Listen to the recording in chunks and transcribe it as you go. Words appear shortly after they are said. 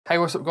Hey,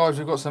 what's up guys?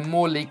 We've got some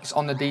more leaks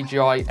on the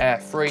DJI Air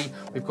 3.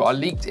 We've got a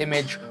leaked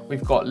image,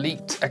 we've got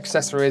leaked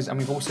accessories, and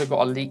we've also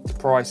got a leaked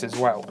price as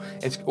well.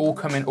 It's all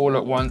coming all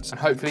at once, and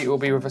hopefully it will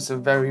be with us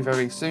very,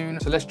 very soon.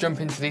 So let's jump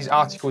into these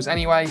articles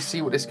anyway,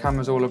 see what this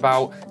camera's all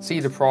about,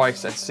 see the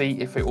price, and see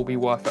if it will be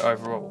worth it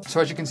overall. So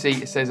as you can see,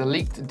 it says a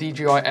leaked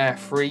DJI Air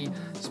 3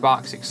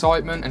 sparks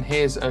excitement, and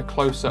here's a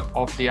close-up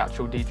of the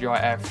actual DJI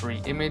Air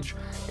 3 image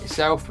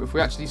itself. If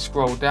we actually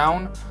scroll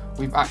down,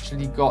 we've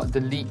actually got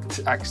the leaked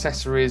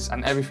accessories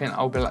and everything that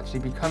will actually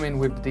be coming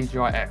with the DJI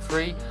Air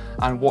 3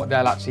 and what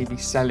they'll actually be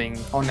selling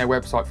on their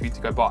website for you to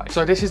go buy.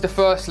 So this is the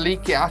first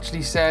leak. It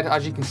actually said,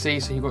 as you can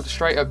see, so you've got the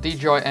straight up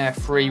DJI Air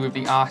 3 with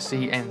the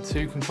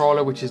RCN2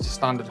 controller, which is the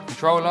standard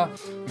controller.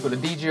 You've got the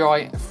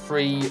DJI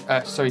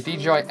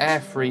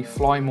Air 3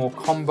 Fly More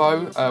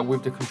combo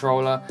with the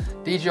controller,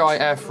 DJI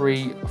Air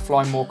 3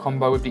 Fly More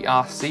combo with the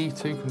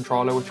RC2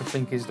 controller, which I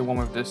think is the one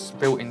with this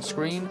built-in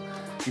screen.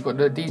 You've got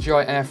the DJI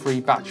Air 3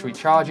 battery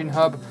charging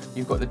hub.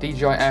 You've got the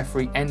DJI Air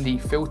 3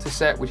 ND filter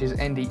set, which is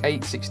ND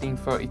 8, 16,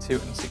 32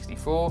 and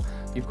 64.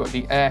 You've got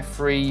the Air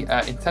 3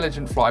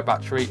 intelligent fly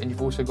battery, and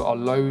you've also got a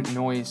low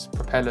noise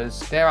propellers.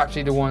 They're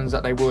actually the ones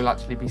that they will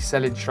actually be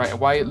selling straight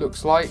away, it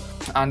looks like.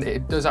 And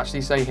it does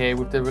actually say here,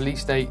 with the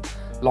release date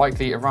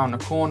likely around the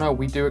corner,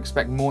 we do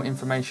expect more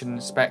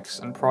information, specs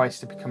and price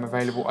to become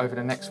available over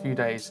the next few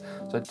days,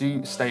 so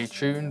do stay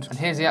tuned. And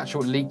here's the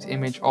actual leaked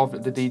image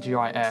of the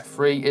DJI Air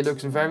 3. It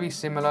looks very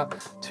similar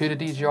to the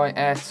DJI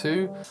Air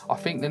 2. I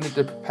think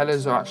the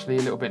propellers are actually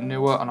a little bit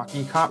newer, and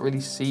you can't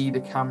really see the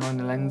camera and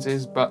the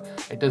lenses, but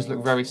it does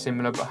look very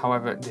similar. But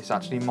however, this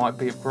actually might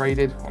be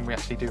upgraded, and we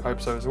actually do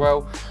hope so as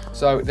well.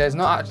 So there's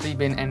not actually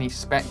been any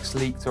specs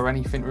leaked or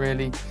anything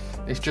really.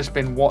 It's just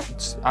been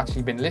what's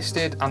actually been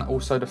listed, and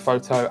also the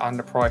photo and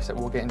the price that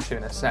we'll get into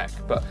in a sec.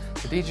 But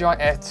the DJI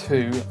Air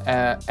 2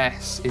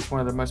 S is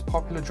one of the most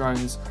popular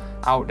drones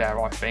out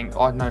there, I think.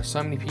 I know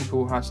so many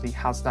people who actually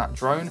has that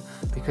drone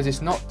because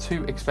it's not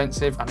too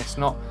expensive and it's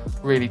not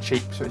really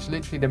cheap. So it's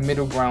literally the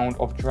middle ground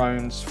of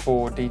drones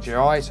for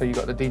DJI. So you've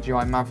got the DJI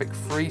Mavic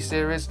 3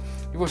 series.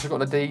 You've also got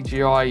the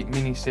DJI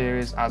Mini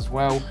series as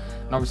well.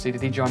 And obviously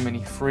the DJI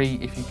Mini 3,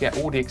 if you get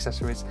all the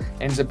accessories,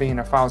 ends up being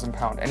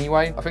 £1,000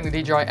 anyway. I think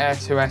the DJI Air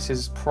 2S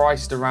is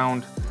priced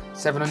around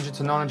 £700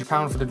 to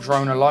 £900 for the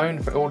drone alone.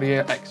 For all the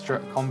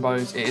extra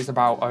combos, it is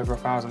about over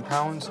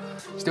 £1,000.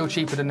 Still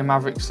cheaper than the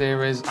Mavic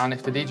series, and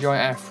if the DJI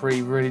Air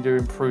 3 really do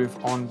improve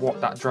on what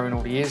that drone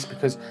already is,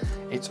 because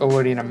it's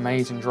already an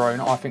amazing drone,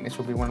 I think this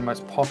will be one of the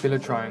most popular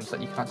drones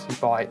that you can actually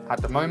buy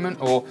at the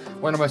moment, or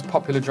one of the most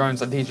popular drones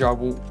that DJI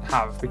will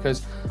have,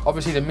 because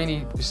obviously the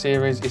Mini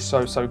series is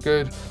so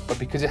good, but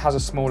because it has a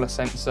smaller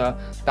sensor,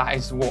 that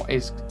is what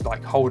is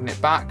like holding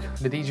it back.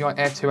 The DJI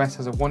Air 2S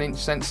has a 1-inch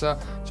sensor,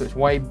 so it's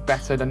way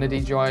better than the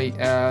DJI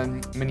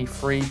Mini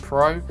 3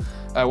 Pro.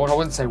 Well, I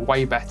wouldn't say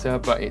way better,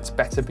 but it's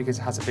better because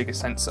it has a bigger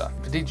sensor.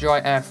 If the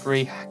DJI Air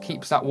 3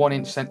 keeps that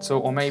 1-inch sensor,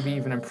 or maybe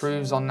even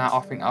improves on that, I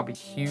think that'll be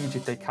huge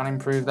if they can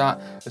improve that,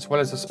 as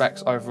well as the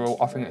specs overall.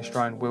 I think this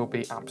drone will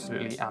be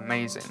absolutely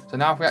amazing. So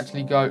now if we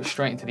actually go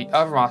straight into the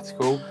other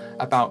article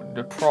about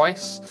the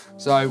price,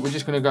 so we're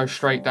just going to go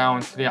straight down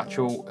to the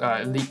actual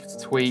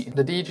leaked tweet.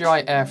 The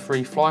DJI Air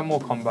 3 Fly More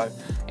combo,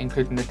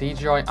 including the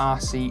DJI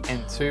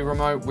RCN2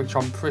 remote, which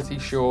I'm pretty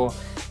sure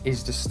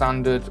is the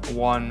standard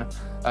one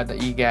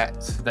that you get,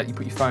 that you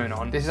put your phone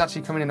on. This is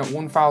actually coming in at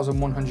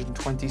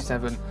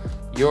 €1,127.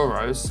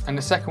 And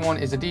the second one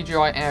is the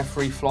DJI Air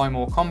 3 Fly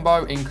More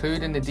combo,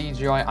 including the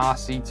DJI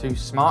RC2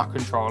 smart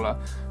controller,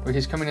 which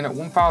is coming in at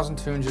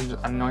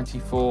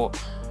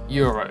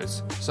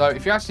 €1,294. So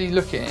if you actually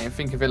look at it and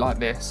think of it like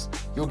this,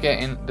 you're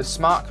getting the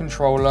smart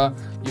controller,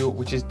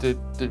 which is the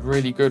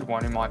really good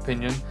one in my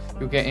opinion.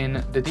 You're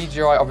getting the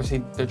DJI,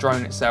 obviously the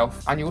drone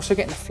itself, and you're also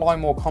getting the Fly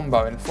More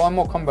combo. And the Fly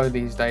More combo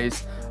these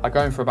days are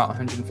going for about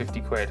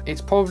 150 quid.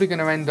 It's probably going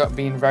to end up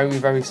being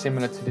very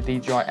similar to the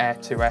DJI Air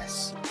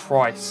 2S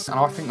price, and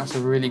I think that's a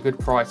really good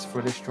price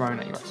for this drone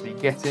that you're actually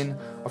getting.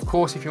 Of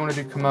course, if you want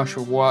to do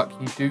commercial work,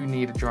 you do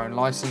need a drone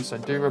license, so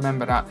do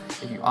remember that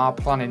if you are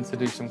planning to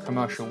do some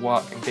commercial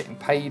work and getting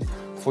paid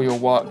for your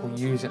work or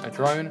using a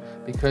drone,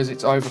 because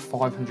it's over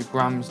 500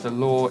 grams, the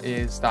law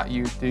is that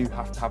you do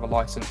have to have a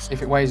license.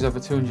 If it weighs over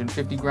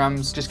 250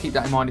 grams, just keep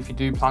that in mind if you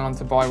do plan on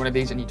to buy one of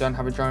these and you don't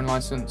have a drone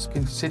license.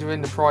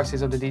 Considering the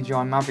prices of the DJI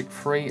Mavic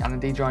 3 and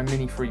the DJI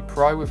Mini 3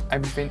 Pro with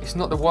everything, it's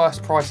not the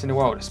worst price in the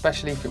world,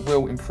 especially if it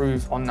will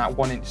improve on that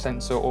 1-inch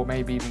sensor, or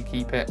maybe even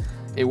keep it.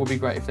 It would be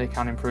great if they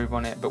can improve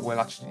on it, but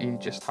we'll actually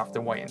just have to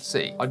wait and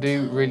see. I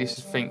do really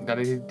think that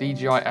the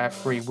DJI Air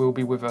 3 will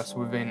be with us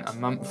within a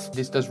month.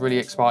 This does really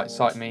excite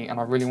me, and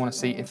I really want to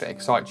see if it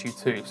excites you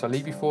too. So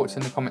leave your thoughts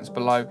in the comments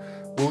below.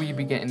 Will you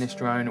be getting this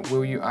drone?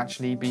 Will you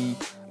actually be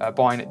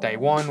buying it day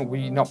one? Will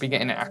you not be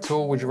getting it at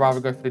all? Would you rather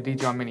go for the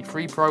DJI Mini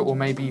 3 Pro, or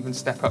maybe even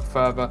step up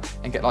further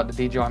and get like the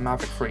DJI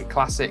Mavic 3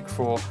 Classic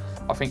for,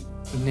 I think,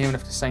 near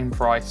enough the same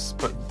price,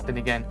 but then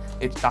again,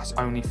 that's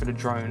only for the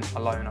drone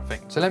alone, I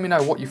think. So let me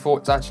know what your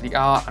thoughts actually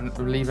are, and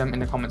leave them in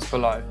the comments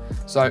below.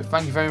 So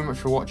thank you very much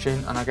for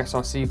watching, and I guess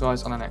I'll see you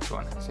guys on the next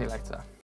one. See you later.